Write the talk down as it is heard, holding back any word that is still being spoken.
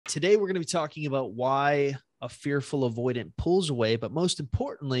Today we're going to be talking about why a fearful avoidant pulls away, but most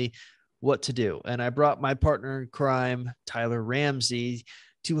importantly, what to do. And I brought my partner in crime, Tyler Ramsey,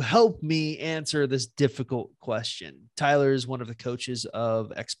 to help me answer this difficult question. Tyler is one of the coaches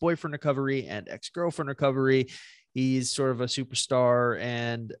of ex-boyfriend recovery and ex-girlfriend recovery. He's sort of a superstar,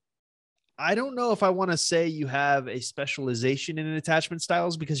 and I don't know if I want to say you have a specialization in attachment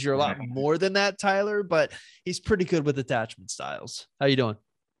styles, because you're a lot more than that, Tyler, but he's pretty good with attachment styles. How you doing?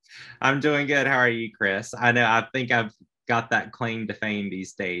 I'm doing good. How are you, Chris? I think I've got that claim to fame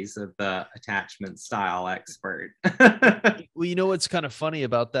these days of the attachment style expert. Well, you know what's kind of funny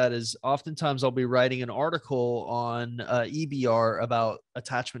about that is oftentimes I'll be writing an article on EBR about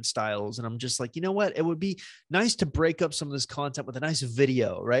attachment styles, and I'm just like, you know what? It would be nice to break up some of this content with a nice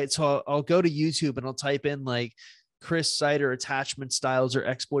video, right? So I'll go to YouTube and I'll type in like Chris Seiter attachment styles or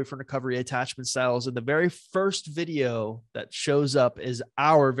ex-boyfriend recovery attachment styles. And the very first video that shows up is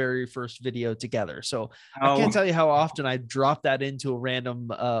our very first video together. So I can't tell you how often I drop that into a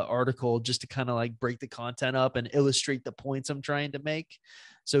random article just to kind of like break the content up and illustrate the points I'm trying to make.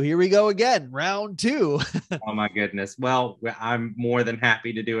 So here we go again, round two. Oh my goodness. Well, I'm more than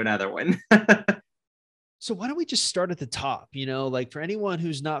happy to do another one. So why don't we just start at the top? You know, like for anyone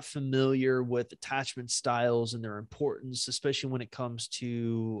who's not familiar with attachment styles and their importance, especially when it comes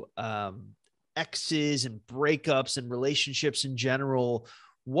to exes and breakups and relationships in general,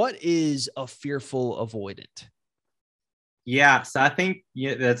 what is a fearful avoidant? Yeah, so I think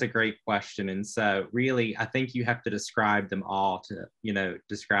that's a great question. And so really, I think you have to describe them all to,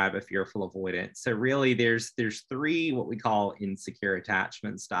 describe a fearful avoidant. So really there's three what we call insecure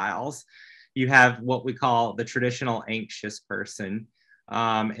attachment styles. You have what we call the traditional anxious person.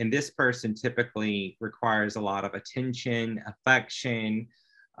 And this person typically requires a lot of attention, affection,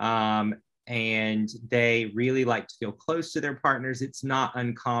 and they really like to feel close to their partners. It's not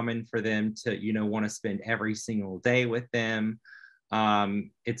uncommon for them to, want to spend every single day with them.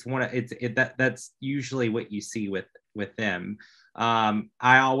 That's usually what you see with them.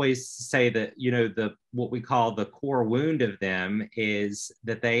 I always say that, what we call the core wound of them is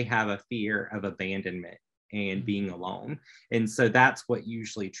that they have a fear of abandonment and being alone. And so that's what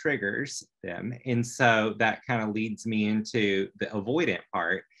usually triggers them. And so that kind of leads me into the avoidant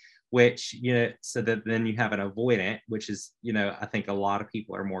part, which, so that then you have an avoidant, which is, I think a lot of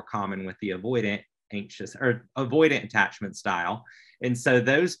people are more common with the avoidant anxious or avoidant attachment style. And so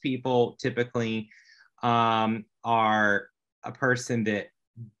those people typically are a person that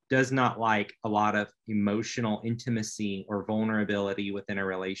does not like a lot of emotional intimacy or vulnerability within a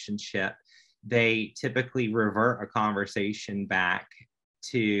relationship. They typically revert a conversation back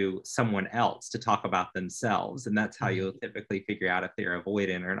to someone else to talk about themselves. And that's how you'll typically figure out if they're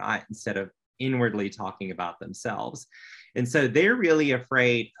avoidant or not, instead of inwardly talking about themselves. And so they're really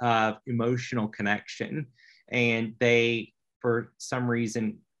afraid of emotional connection. And they, for some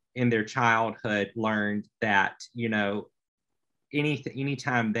reason in their childhood, learned that,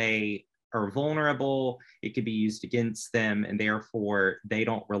 anytime they are vulnerable, it could be used against them, and therefore they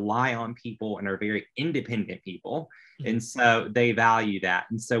don't rely on people and are very independent people. And so they value that.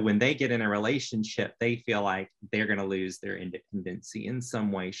 And so when they get in a relationship, they feel like they're going to lose their independency in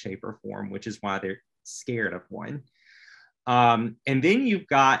some way, shape, or form, which is why they're scared of one. And then you've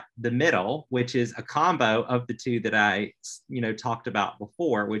got the middle, which is a combo of the two that I, talked about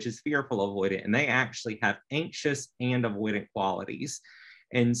before, which is fearful avoidant. And they actually have anxious and avoidant qualities.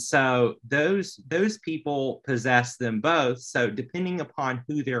 And so those people possess them both. So depending upon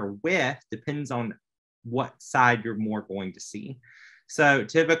who they're with, depends on what side you're more going to see. So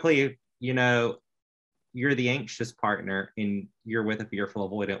typically, you're the anxious partner and you're with a fearful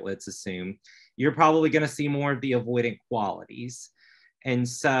avoidant, let's assume, you're probably going to see more of the avoidant qualities. And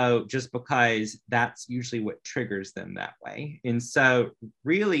so just because that's usually what triggers them that way. And so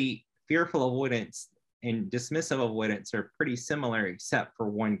really fearful avoidance and dismissive avoidance are pretty similar, except for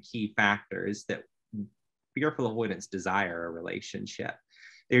one key factor is that fearful avoidance desire a relationship.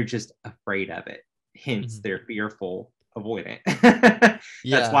 They're just afraid of it. Hence, they're fearful avoidant.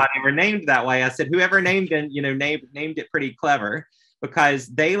 That's why they were named that way. I said, whoever named them, named it pretty clever, because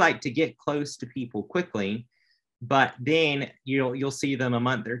they like to get close to people quickly, but then you'll see them a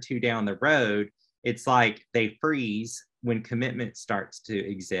month or two down the road. It's like they freeze when commitment starts to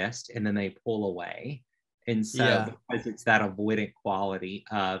exist, and then they pull away. And so because it's that avoidant quality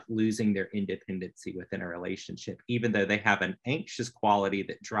of losing their independency within a relationship, even though they have an anxious quality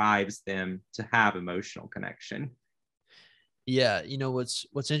that drives them to have emotional connection. Yeah.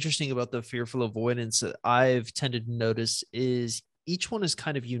 What's interesting about the fearful avoidance that I've tended to notice is each one is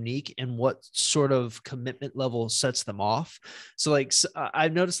kind of unique in what sort of commitment level sets them off. So like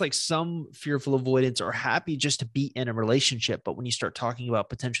I've noticed like some fearful avoidants are happy just to be in a relationship, but when you start talking about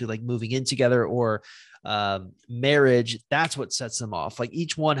potentially like moving in together or marriage, that's what sets them off. Like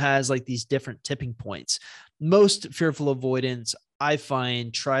each one has like these different tipping points. Most fearful avoidants, I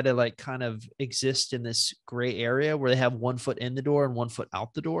find, try to like kind of exist in this gray area where they have one foot in the door and one foot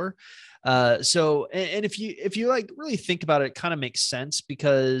out the door. And if you like really think about it, it kind of makes sense,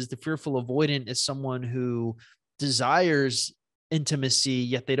 because the fearful avoidant is someone who desires intimacy,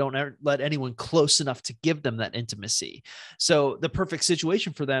 yet they don't ever let anyone close enough to give them that intimacy. So the perfect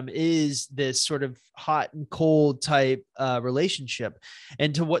situation for them is this sort of hot and cold type relationship.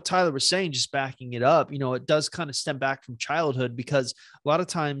 And to what Tyler was saying, just backing it up, it does kind of stem back from childhood, because a lot of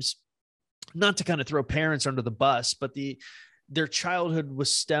times, not to kind of throw parents under the bus, but their childhood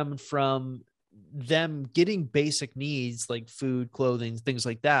was stemmed from them getting basic needs like food, clothing, things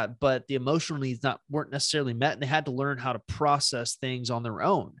like that, but the emotional needs weren't necessarily met, and they had to learn how to process things on their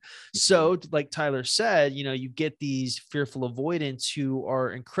own. So like Tyler said, you get these fearful avoidants who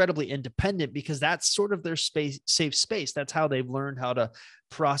are incredibly independent, because that's sort of their safe space. That's how they've learned how to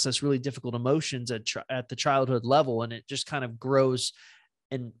process really difficult emotions at the childhood level, and it just kind of grows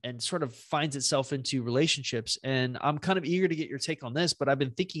and sort of finds itself into relationships. And I'm kind of eager to get your take on this, but I've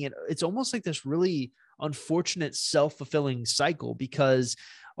been thinking it's almost like this really unfortunate self-fulfilling cycle, because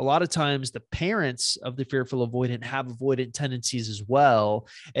a lot of times the parents of the fearful avoidant have avoidant tendencies as well.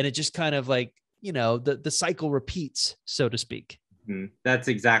 And it just kind of like, the cycle repeats, so to speak. That's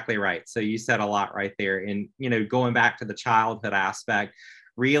exactly right. So you said a lot right there. And, going back to the childhood aspect,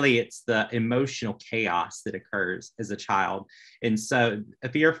 really it's the emotional chaos that occurs as a child. And so a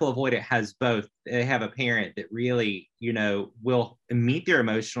fearful avoidant has both. They have a parent that really, will meet their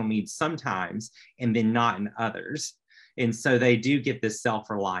emotional needs sometimes and then not in others. And so they do get this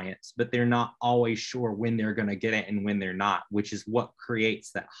self-reliance, but they're not always sure when they're going to get it and when they're not, which is what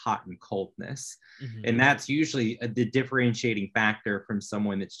creates that hot and coldness. Mm-hmm. And that's usually the differentiating factor from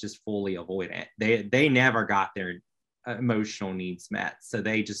someone that's just fully avoidant. They never got their emotional needs met, so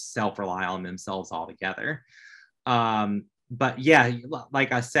they just self-rely on themselves altogether. But yeah,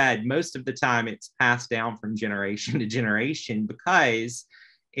 like I said, most of the time it's passed down from generation to generation, because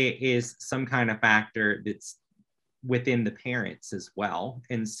it is some kind of factor that's within the parents as well.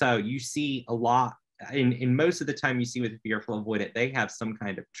 And so you see a lot in most of the time you see with fearful avoidant, they have some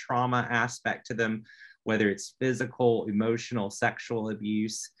kind of trauma aspect to them, whether it's physical, emotional, sexual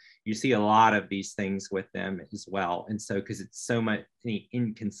abuse. You see a lot of these things with them as well. And so, because it's so many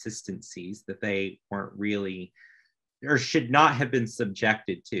inconsistencies that they weren't really, or should not have been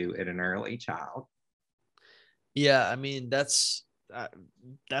subjected to at an early child. Yeah, I mean, that's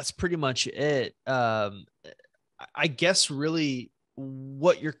pretty much it. I guess really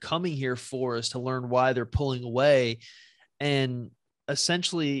what you're coming here for is to learn why they're pulling away. And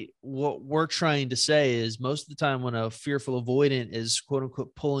essentially what we're trying to say is, most of the time when a fearful avoidant is quote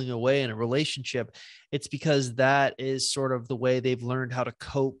unquote pulling away in a relationship, it's because that is sort of the way they've learned how to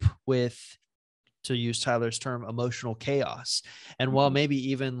cope with, to use Tyler's term, emotional chaos. And while maybe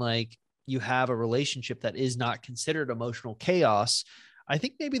even like you have a relationship that is not considered emotional chaos, I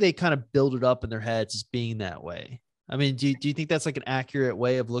think maybe they kind of build it up in their heads as being that way. I mean, do you think that's like an accurate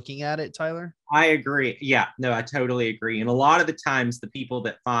way of looking at it, Tyler? I agree. Yeah, no, I totally agree. And a lot of the times the people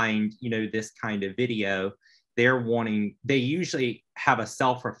that find, this kind of video, they usually have a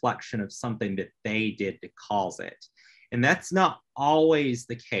self-reflection of something that they did to cause it. And that's not always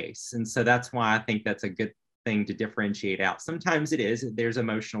the case. And so that's why I think that's a good thing to differentiate out. Sometimes there's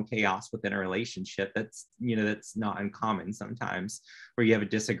emotional chaos within a relationship. That's not uncommon sometimes, where you have a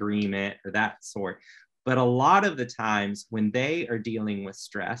disagreement or that sort. But a lot of the times when they are dealing with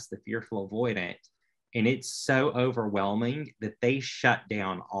stress, the fearful avoidant, and it's so overwhelming that they shut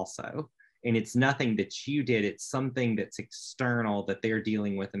down also. And it's nothing that you did. It's something that's external that they're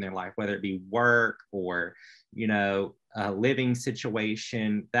dealing with in their life, whether it be work or, a living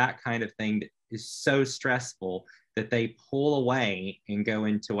situation, that kind of thing that is so stressful that they pull away and go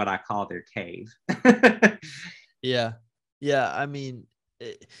into what I call their cave. Yeah. Yeah. I mean,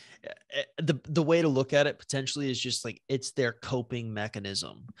 the way to look at it potentially is just like it's their coping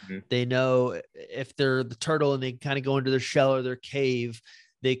mechanism. Mm-hmm. They know if they're the turtle and they kind of go into their shell or their cave,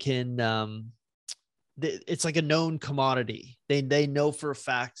 they can it's like a known commodity. They know for a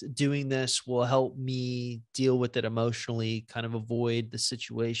fact doing this will help me deal with it emotionally, kind of avoid the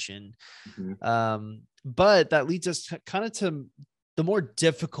situation. Mm-hmm. But that leads us kind of to the more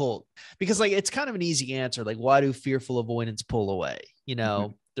difficult, because like it's kind of an easy answer. Like, why do fearful avoidants pull away?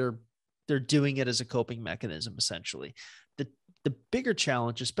 Mm-hmm. They're doing it as a coping mechanism, essentially. the bigger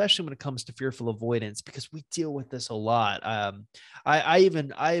challenge, especially when it comes to fearful avoidance, because we deal with this a lot.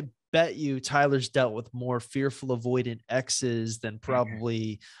 I bet you Tyler's dealt with more fearful avoidant exes than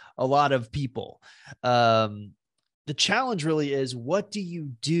probably a lot of people. The challenge really is, what do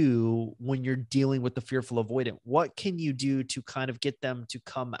you do when you're dealing with the fearful avoidant? What can you do to kind of get them to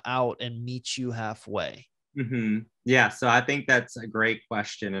come out and meet you halfway? Yeah, so I think that's a great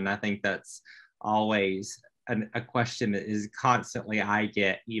question. And I think that's always a question that is constantly I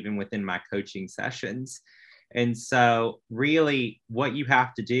get even within my coaching sessions. And so really what you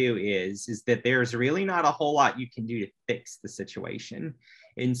have to do is that there's really not a whole lot you can do to fix the situation.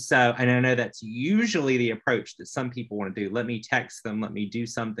 And so, and I know that's usually the approach that some people want to do. Let me text them, let me do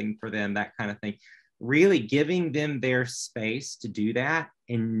something for them, that kind of thing. Really giving them their space to do that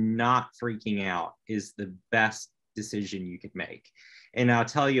and not freaking out is the best decision you could make. And I'll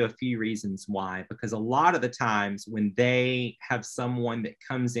tell you a few reasons why, because a lot of the times when they have someone that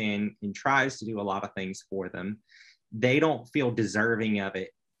comes in and tries to do a lot of things for them, they don't feel deserving of it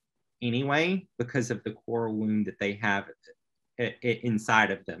anyway, because of the core wound that they have inside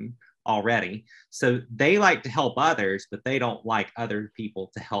of them already. So they like to help others, but they don't like other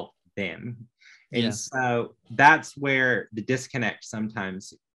people to help them. And Yeah. so that's where the disconnect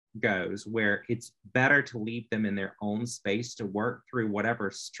sometimes goes, where it's better to leave them in their own space to work through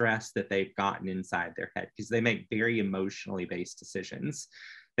whatever stress that they've gotten inside their head, because they make very emotionally based decisions.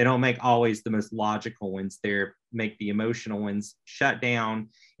 They don't make always the most logical ones. They make the emotional ones shut down.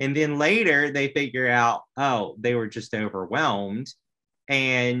 And then later they figure out, oh, they were just overwhelmed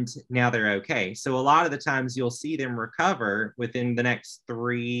and now they're okay. So a lot of the times you'll see them recover within the next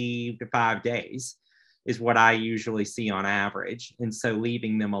 3 to 5 days is what I usually see on average. And so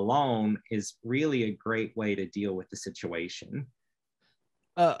leaving them alone is really a great way to deal with the situation.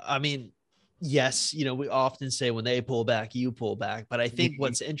 I mean, yes, we often say when they pull back, you pull back. But I think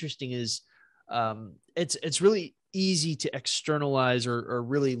what's interesting is it's really easy to externalize or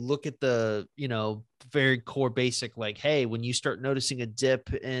really look at the, very core basic, like, hey, when you start noticing a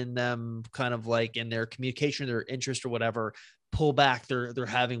dip in them, kind of like in their communication, their interest or whatever, pull back. They're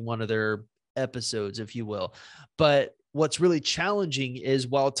having one of their episodes, if you will. But what's really challenging is,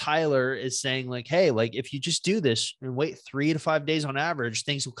 while Tyler is saying like, hey, like if you just do this and wait 3 to 5 days on average,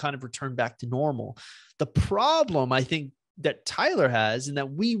 things will kind of return back to normal. The problem I think that Tyler has, and that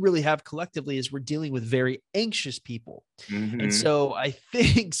we really have collectively, is we're dealing with very anxious people. And so I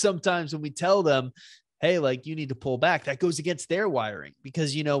think sometimes when we tell them, hey, like you need to pull back, that goes against their wiring,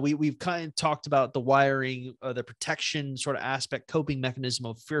 because, we've kind of talked about the wiring, the protection sort of aspect, coping mechanism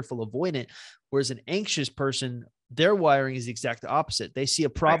of fearful avoidant, whereas an anxious person, their wiring is the exact opposite. They see a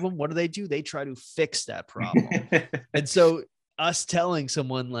problem. What do? They try to fix that problem. And so us telling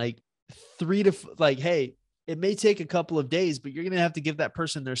someone like hey, it may take a couple of days, but you're going to have to give that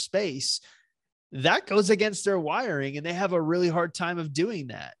person their space, that goes against their wiring, and they have a really hard time of doing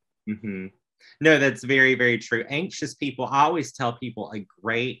that. No, that's very, very true. Anxious people, I always tell people a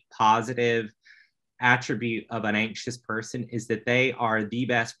great positive attribute of an anxious person is that they are the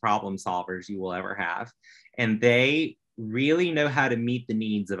best problem solvers you will ever have. And they really know how to meet the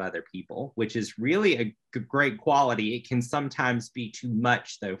needs of other people, which is really a great quality. It can sometimes be too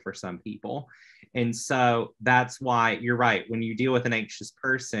much, though, for some people. And so that's why you're right. When you deal with an anxious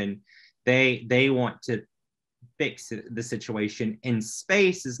person, they want to fix the situation, and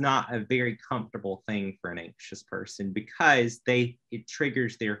space is not a very comfortable thing for an anxious person, because it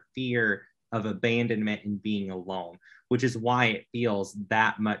triggers their fear of abandonment and being alone, which is why it feels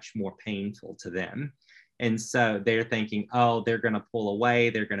that much more painful to them. And so they're thinking, oh, they're going to pull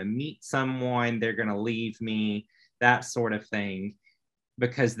away, they're going to meet someone, they're going to leave me, that sort of thing,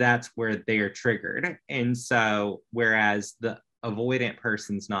 because that's where they're triggered. And so whereas the avoidant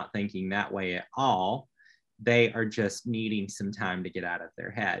person's not thinking that way at all, they are just needing some time to get out of their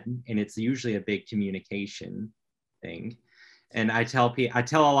head. And it's usually a big communication thing. And I tell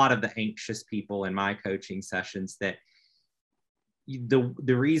a lot of the anxious people in my coaching sessions that the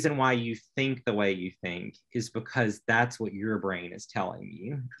reason why you think the way you think is because that's what your brain is telling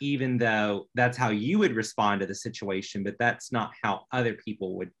you, even though that's how you would respond to the situation, but that's not how other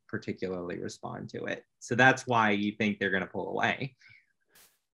people would particularly respond to it. So that's why you think they're going to pull away.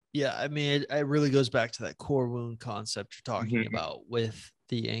 Yeah, I mean, it really goes back to that core wound concept you're talking about with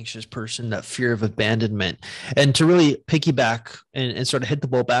the anxious person, that fear of abandonment. And to really piggyback and sort of hit the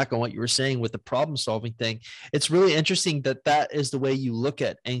ball back on what you were saying with the problem solving thing, it's really interesting that that is the way you look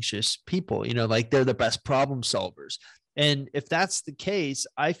at anxious people, like they're the best problem solvers. And if that's the case,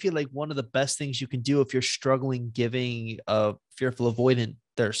 I feel like one of the best things you can do if you're struggling giving a fearful avoidant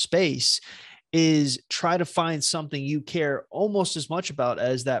their space is try to find something you care almost as much about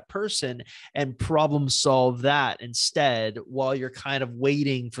as that person and problem solve that instead while you're kind of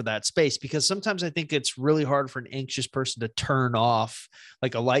waiting for that space. Because sometimes I think it's really hard for an anxious person to turn off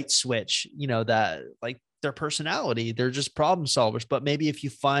like a light switch, that like their personality, they're just problem solvers. But maybe if you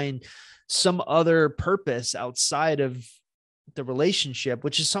find some other purpose outside of the relationship,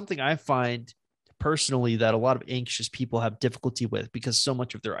 which is something I find personally that a lot of anxious people have difficulty with because so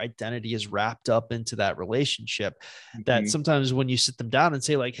much of their identity is wrapped up into that relationship, that sometimes when you sit them down and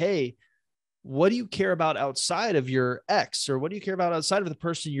say like, hey, what do you care about outside of your ex, or what do you care about outside of the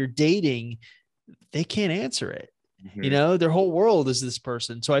person you're dating? They can't answer it. Their whole world is this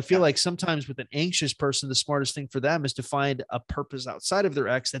person. So I feel like sometimes with an anxious person, the smartest thing for them is to find a purpose outside of their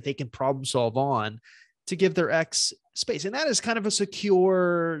ex that they can problem solve on to give their ex space. And that is kind of a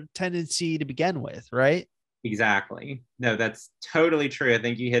secure tendency to begin with, right? Exactly. No, that's totally true. I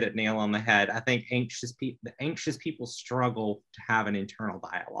think you hit it nail on the head. I think the anxious people struggle to have an internal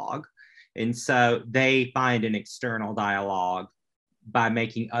dialogue. And so they find an external dialogue by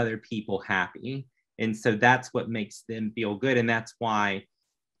making other people happy. And so that's what makes them feel good. And that's why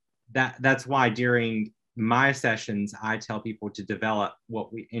during my sessions, I tell people to develop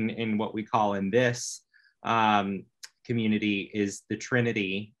what we call in this community is the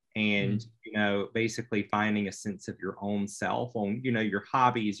Trinity, and basically finding a sense of your own self, on your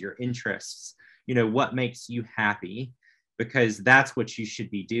hobbies, your interests, what makes you happy, because that's what you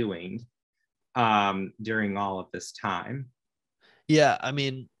should be doing during all of this time. Yeah, I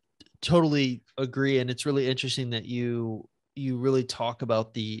mean, totally agree. And it's really interesting that you really talk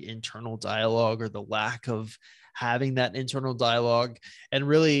about the internal dialogue, or the lack of having that internal dialogue, and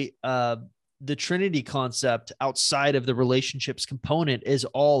really the Trinity concept outside of the relationships component is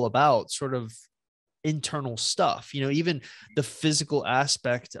all about sort of internal stuff, even the physical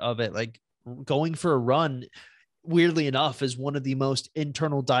aspect of it, like going for a run, weirdly enough, is one of the most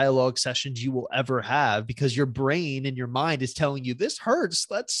internal dialogue sessions you will ever have, because your brain and your mind is telling you this hurts,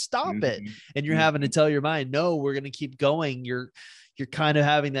 let's stop it. And you're having to tell your mind, no, we're going to keep going. You're kind of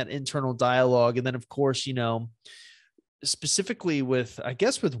having that internal dialogue. And then of course, specifically with, I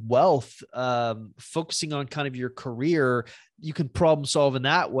guess, with wealth, focusing on kind of your career, you can problem solve in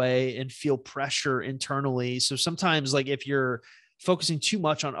that way and feel pressure internally. So sometimes, like, if you're focusing too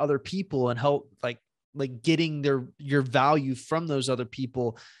much on other people and help like getting your value from those other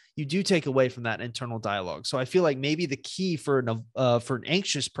people, you do take away from that internal dialogue. So I feel like maybe the key for an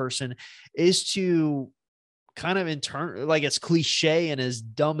anxious person is to kind of like, as cliche and as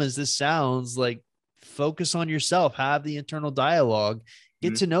dumb as this sounds, like, focus on yourself, have the internal dialogue,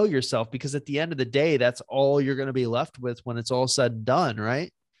 get to know yourself, because at the end of the day, that's all you're going to be left with when it's all said and done.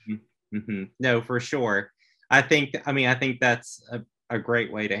 Right. No, for sure. I think that's a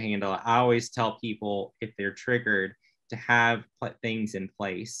great way to handle it. I always tell people, if they're triggered, to have things in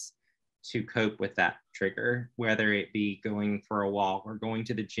place to cope with that trigger, whether it be going for a walk or going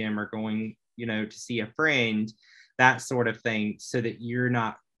to the gym or going, to see a friend, that sort of thing, so that you're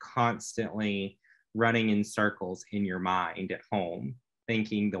not constantly running in circles in your mind at home,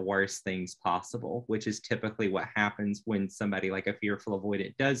 thinking the worst things possible, which is typically what happens when somebody like a fearful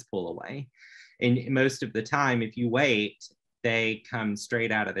avoidant does pull away. And most of the time, if you wait, they come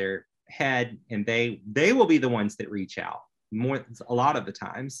straight out of their head, and they will be the ones that reach out a lot of the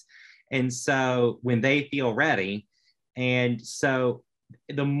times. And so when they feel ready, and so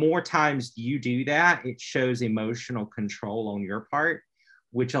the more times you do that, it shows emotional control on your part,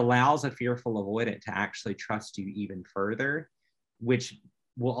 which allows a fearful avoidant to actually trust you even further, which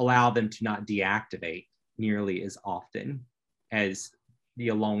will allow them to not deactivate nearly as often as the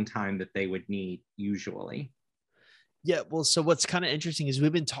alone time that they would need usually. Yeah. Well, so what's kind of interesting is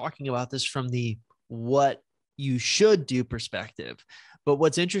we've been talking about this from the what you should do perspective. But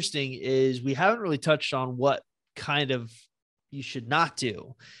what's interesting is we haven't really touched on what kind of you should not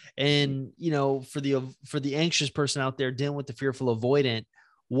do. And, for the anxious person out there dealing with the fearful avoidant,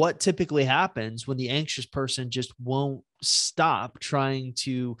 what typically happens when the anxious person just won't stop trying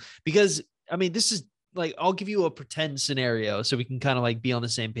to, because I mean, this is like, I'll give you a pretend scenario so we can kind of like be on the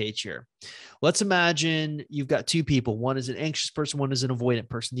same page here. Let's imagine you've got two people. One is an anxious person, one is an avoidant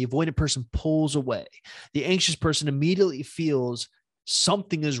person. The avoidant person pulls away. The anxious person immediately feels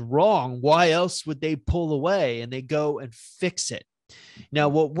something is wrong. Why else would they pull away? And they go and fix it. Now,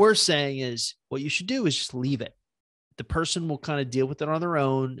 what we're saying is what you should do is just leave it. The person will kind of deal with it on their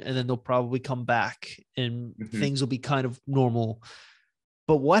own, and then they'll probably come back and things will be kind of normal.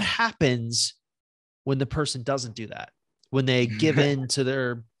 But what happens when the person doesn't do that? When they give in to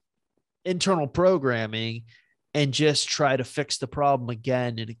their internal programming and just try to fix the problem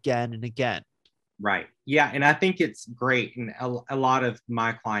again and again and again? Right. Yeah. And I think it's great. And a lot of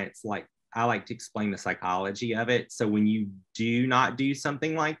my clients, like, I like to explain the psychology of it. So when you do not do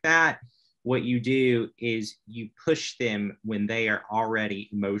something like that, what you do is you push them when they are already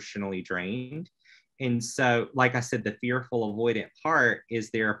emotionally drained. And so, like I said, the fearful avoidant part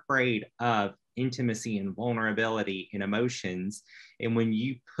is they're afraid of intimacy and vulnerability and emotions. And when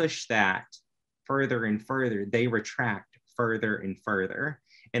you push that further and further, they retract further and further.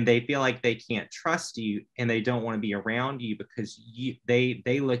 And they feel like they can't trust you and they don't want to be around you because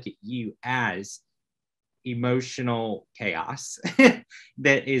they look at you as emotional chaos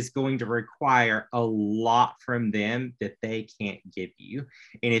that is going to require a lot from them that they can't give you.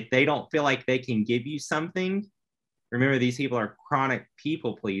 And if they don't feel like they can give you something, remember these people are chronic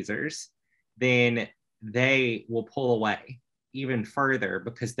people pleasers, then they will pull away even further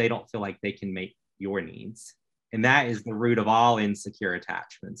because they don't feel like they can make your needs. And that is the root of all insecure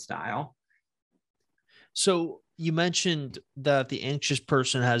attachment style. So you mentioned that the anxious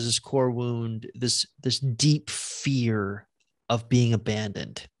person has this core wound, this deep fear of being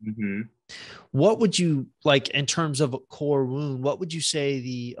abandoned. Mm-hmm. What would you like in terms of a core wound? What would you say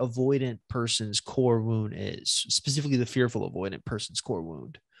the avoidant person's core wound is, specifically the fearful avoidant person's core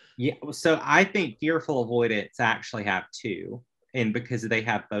wound? Yeah. So I think fearful avoidants actually have two. And because they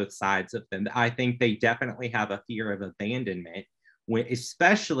have both sides of them, I think they definitely have a fear of abandonment, when,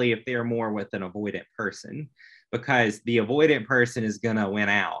 especially if they're more with an avoidant person, because the avoidant person is going to win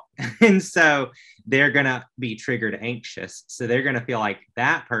out. And so they're going to be triggered anxious. So they're going to feel like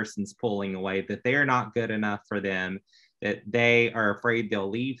that person's pulling away, that they're not good enough for them, that they are afraid they'll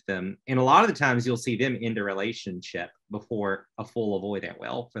leave them. And a lot of the times you'll see them end a relationship before a full avoidant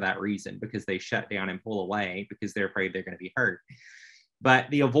will, for that reason, because they shut down and pull away because they're afraid they're going to be hurt.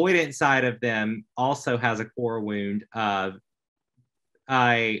 But the avoidant side of them also has a core wound of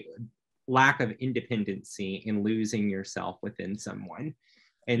a lack of independency in losing yourself within someone.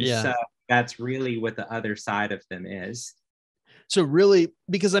 And Yeah. so that's really what the other side of them is. So really,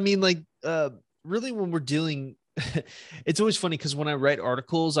 because I mean, like, really when we're dealing, it's always funny because when I write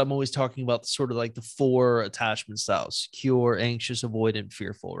articles, I'm always talking about sort of like the 4 attachment styles: secure, anxious, avoidant,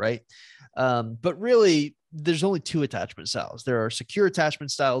 fearful, right? But really, there's only 2 attachment styles. There are secure attachment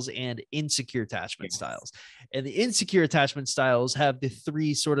styles and insecure attachment Yes. styles. And the insecure attachment styles have the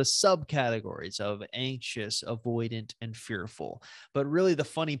 3 sort of subcategories of anxious, avoidant, and fearful. But really, the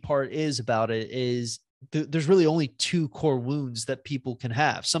funny part is about it is there's really only 2 core wounds that people can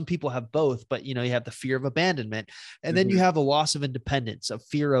have. Some people have both, but you have the fear of abandonment, and then you have the loss of independence, a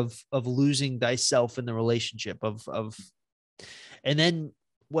fear of losing thyself in the relationship and then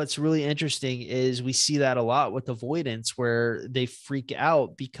what's really interesting is we see that a lot with avoidance, where they freak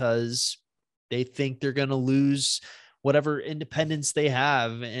out because they think they're going to lose whatever independence they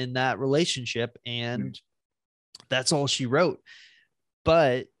have in that relationship. And that's all she wrote.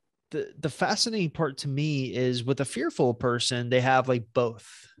 But the fascinating part to me is with a fearful person, they have like both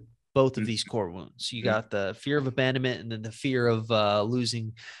of these core wounds. You got the fear of abandonment and then the fear of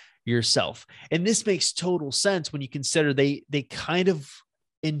losing yourself. And this makes total sense when you consider they kind of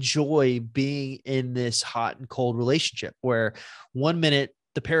enjoy being in this hot and cold relationship, where one minute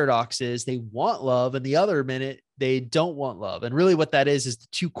the paradox is they want love and the other minute they don't want love. And really what that is the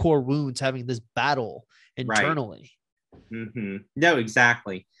 2 core wounds having this battle internally. Right. No,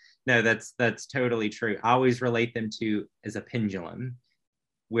 exactly. No, that's totally true. I always relate them to as a pendulum,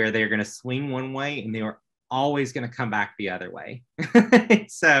 where they're going to swing one way and they're always going to come back the other way.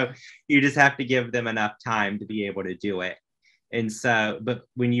 So you just have to give them enough time to be able to do it. And so, but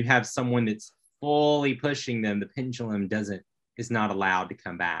when you have someone that's fully pushing them, the pendulum is not allowed to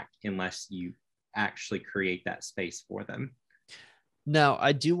come back unless you actually create that space for them. Now,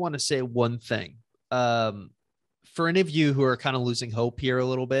 I do want to say one thing. For any of you who are kind of losing hope here a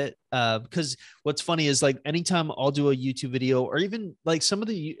little bit, because what's funny is like anytime I'll do a YouTube video, or even like some of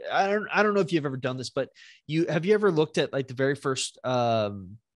the, I don't know if you've ever done this, but have you ever looked at like the very first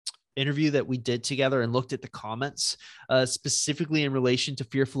interview that we did together and looked at the comments specifically in relation to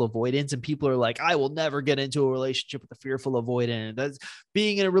fearful avoidance? And people are like, I will never get into a relationship with a fearful avoidant. That's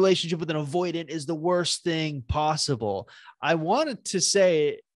being in a relationship with an avoidant is the worst thing possible. I wanted to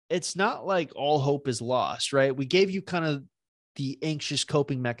say, it's not like all hope is lost, right? We gave you kind of the anxious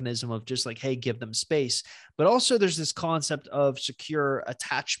coping mechanism of just like, hey, give them space. But also there's this concept of secure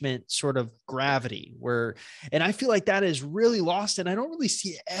attachment sort of gravity and I feel like that is really lost. And I don't really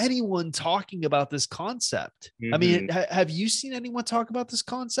see anyone talking about this concept. I mean, have you seen anyone talk about this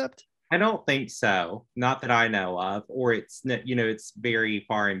concept? I don't think so. Not that I know of, or it's very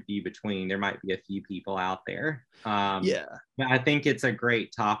far and few between. There might be a few people out there. Yeah. But I think it's a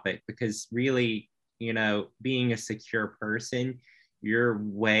great topic because really being a secure person, you're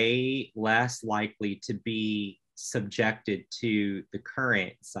way less likely to be subjected to the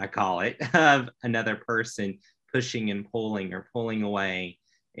currents, I call it, of another person pushing and pulling or pulling away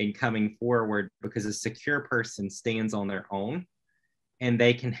and coming forward, because a secure person stands on their own and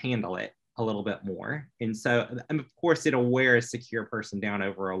they can handle it a little bit more. And so, of course, it'll wear a secure person down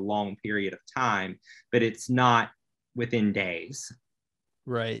over a long period of time, but it's not within days.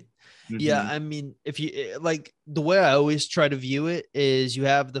 Right. Mm-hmm. Yeah. I mean, if you like, the way I always try to view it is you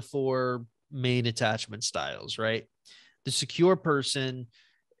have the 4 main attachment styles, right? The secure person.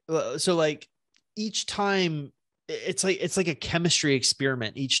 So like each time it's like a chemistry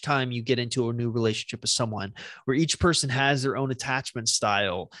experiment. Each time you get into a new relationship with someone, where each person has their own attachment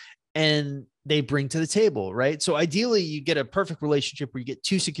style and they bring to the table, right? So ideally you get a perfect relationship where you get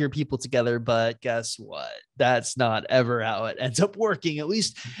 2 secure people together, but guess what? That's not ever how it ends up working, at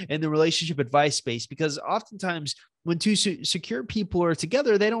least in the relationship advice space, because oftentimes when 2 secure people are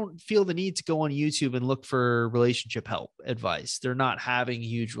together, they don't feel the need to go on YouTube and look for relationship help advice. They're not having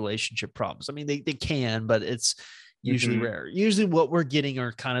huge relationship problems. I mean, they can, but it's usually rare. Usually what we're getting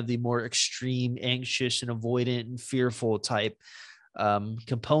are kind of the more extreme, anxious and avoidant and fearful type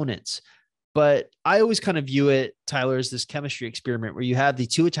components. But I always kind of view it, Tyler, as this chemistry experiment where you have the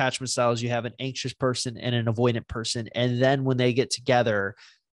 2 attachment styles. You have an anxious person and an avoidant person. And then when they get together,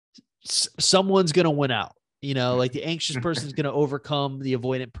 someone's going to win out. Like the anxious person is going to overcome the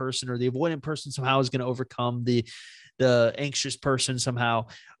avoidant person, or the avoidant person somehow is going to overcome the anxious person somehow,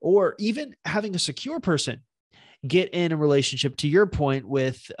 or even having a secure person get in a relationship, to your point,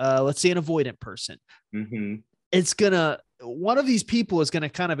 with, let's say, an avoidant person. It's one of these people is going to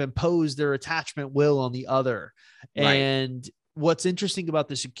kind of impose their attachment will on the other. Right. And what's interesting about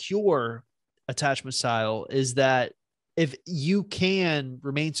the secure attachment style is that if you can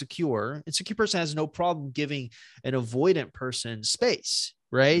remain secure, a secure person has no problem giving an avoidant person space,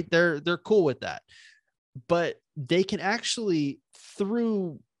 right? They're cool with that, but they can actually,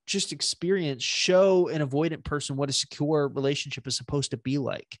 through just experience, show an avoidant person what a secure relationship is supposed to be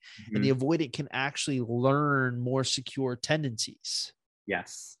like. And the avoidant can actually learn more secure tendencies.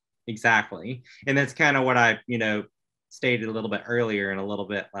 Yes, exactly. And that's kind of what I, stated a little bit earlier in a little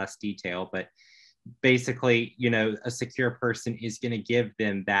bit less detail, but basically, a secure person is going to give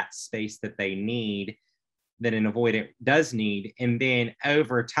them that space that they need, that an avoidant does need. And then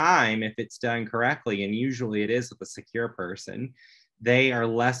over time, if it's done correctly, and usually it is with a secure person, they are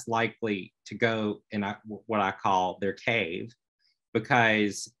less likely to go in what I call their cave,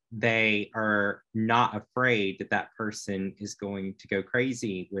 because they are not afraid that that person is going to go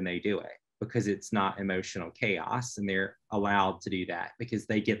crazy when they do it, because it's not emotional chaos, and they're allowed to do that because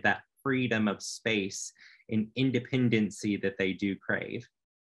they get that freedom of space and independency that they do crave.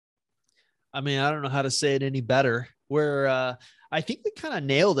 I mean, I don't know how to say it any better. I think we kind of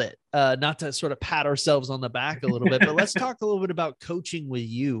nailed it. Not to sort of pat ourselves on the back a little bit, but let's talk a little bit about coaching with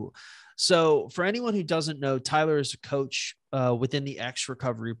you. So for anyone who doesn't know, Tyler is a coach within the X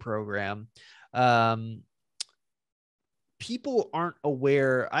Recovery program. People aren't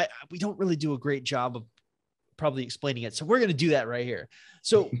aware. We don't really do a great job of probably explaining it. So we're going to do that right here.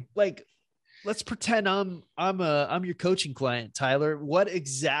 So let's pretend I'm your coaching client, Tyler. What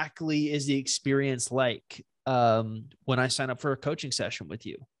exactly is the experience like when I sign up for a coaching session with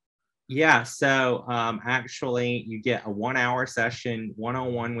you? Yeah. So actually you get a 1-hour session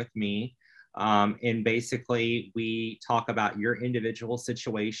one-on-one with me. And basically we talk about your individual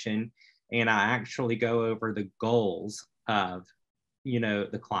situation, and I actually go over the goals of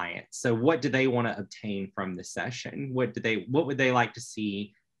the client. So what do they want to obtain from the session? What would they like to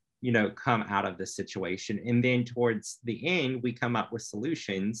see come out of the situation? And then towards the end, we come up with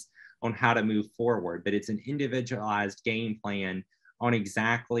solutions on how to move forward. But it's an individualized game plan on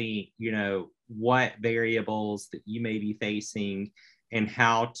exactly what variables that you may be facing and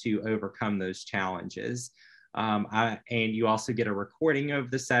how to overcome those challenges. And you also get a recording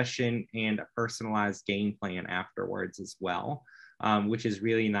of the session and a personalized game plan afterwards as well. Which is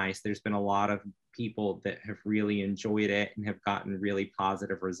really nice. There's been a lot of people that have really enjoyed it and have gotten really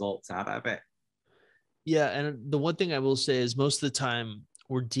positive results out of it. Yeah. And the one thing I will say is most of the time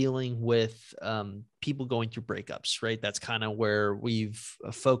we're dealing with people going through breakups, right? That's kind of where we've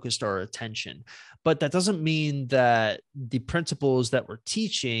focused our attention. But that doesn't mean that the principles that we're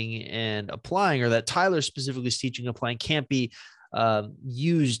teaching and applying, or that Tyler specifically is teaching and applying, can't be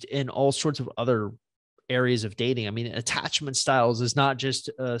used in all sorts of other areas of dating. I mean, attachment styles is not just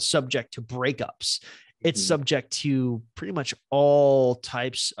subject to breakups. It's subject to pretty much all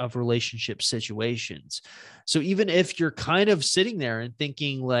types of relationship situations. So even if you're kind of sitting there and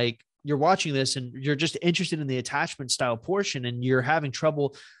thinking like, you're watching this and you're just interested in the attachment style portion and you're having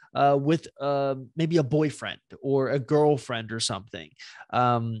trouble with maybe a boyfriend or a girlfriend or something,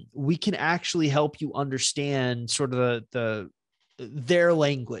 we can actually help you understand sort of their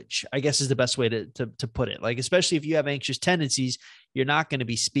language, I guess is the best way to put it. Like, especially if you have anxious tendencies, you're not going to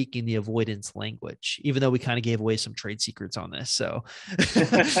be speaking the avoidance language, even though we kind of gave away some trade secrets on this. So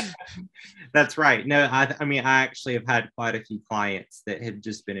That's right. No, I mean, I actually have had quite a few clients that have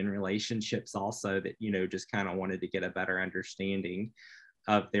just been in relationships also that, just kind of wanted to get a better understanding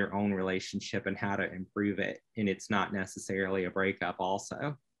of their own relationship and how to improve it. And it's not necessarily a breakup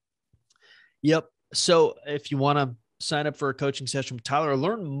also. Yep. So if you want to sign up for a coaching session with Tyler or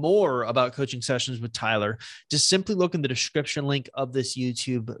learn more about coaching sessions with Tyler, just simply look in the description link of this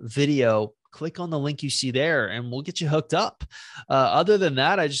YouTube video. Click on the link you see there and we'll get you hooked up. Other than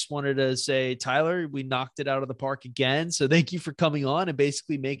that, I just wanted to say, Tyler, we knocked it out of the park again. So thank you for coming on and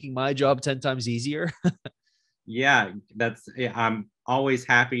basically making my job 10 times easier. Yeah, I'm always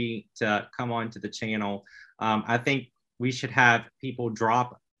happy to come on to the channel. I think we should have people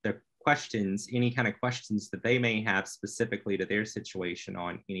drop the questions, any kind of questions that they may have specifically to their situation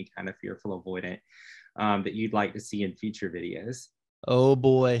on any kind of fearful avoidant that you'd like to see in future videos. Oh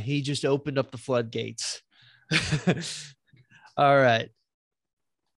boy, he just opened up the floodgates. All right.